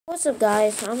What's up,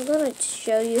 guys? I'm gonna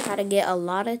show you how to get a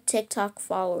lot of TikTok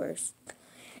followers.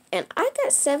 And I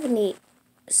got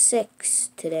 76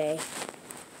 today.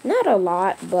 Not a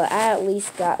lot, but I at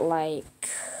least got I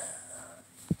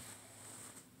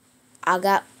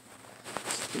got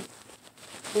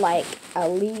at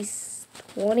least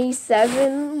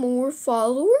 27 more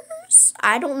followers.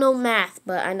 I don't know math,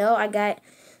 but I know I got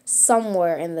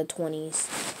somewhere in the 20s.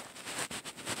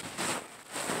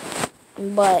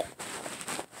 But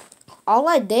all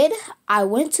I did, I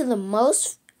went to the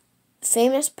most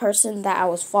famous person that I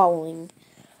was following,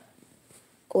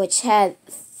 which had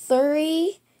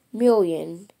 3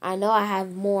 million. I know I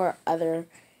have more other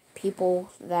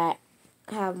people that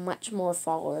have much more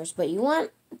followers, but you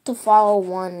want to follow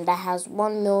one that has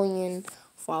 1 million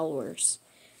followers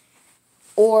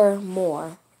or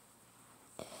more.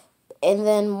 And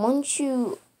then once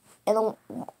you and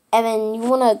then you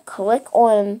want to click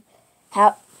on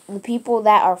how the people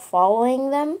that are following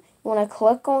them. You want to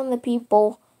click on the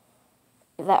people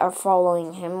that are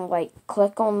following him, like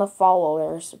click on the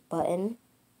followers button,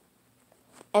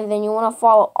 and then you want to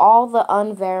follow all the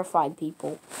unverified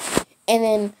people, and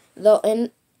then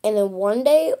one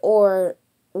day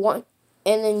and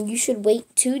then you should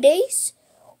wait 2 days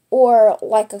or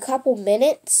like a couple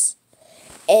minutes,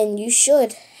 and you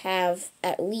should have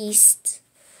at least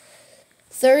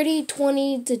 30,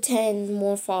 20 to 10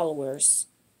 more followers.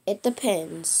 It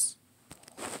depends,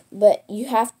 but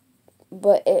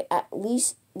it at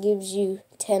least gives you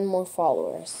 10 more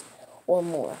followers or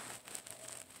more.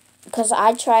 Because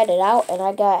I tried it out and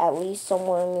I got at least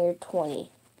somewhere near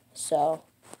 20. So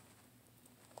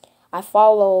I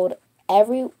followed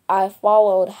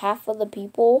half of the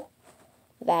people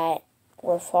that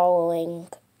were following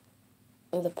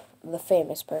the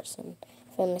famous person,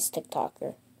 famous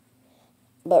TikToker.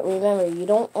 But remember, you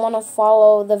don't want to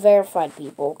follow the verified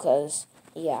people, because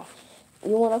yeah,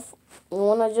 you want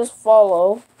to just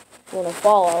follow. You want to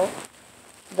follow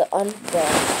the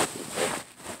unverified people,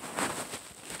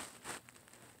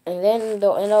 and then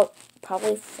they'll end up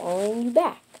probably following you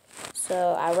back.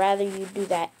 So I'd rather you do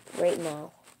that right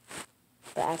now,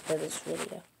 but after this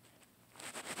video.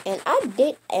 And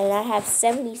I have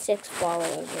 76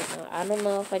 followers right now. I don't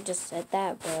know if I just said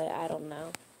that, but I don't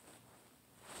know.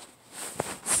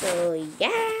 So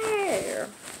yeah,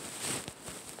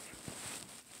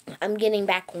 I'm getting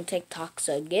back on TikTok,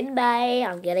 so goodbye.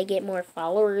 I'm gonna get more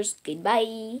followers.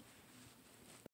 Goodbye.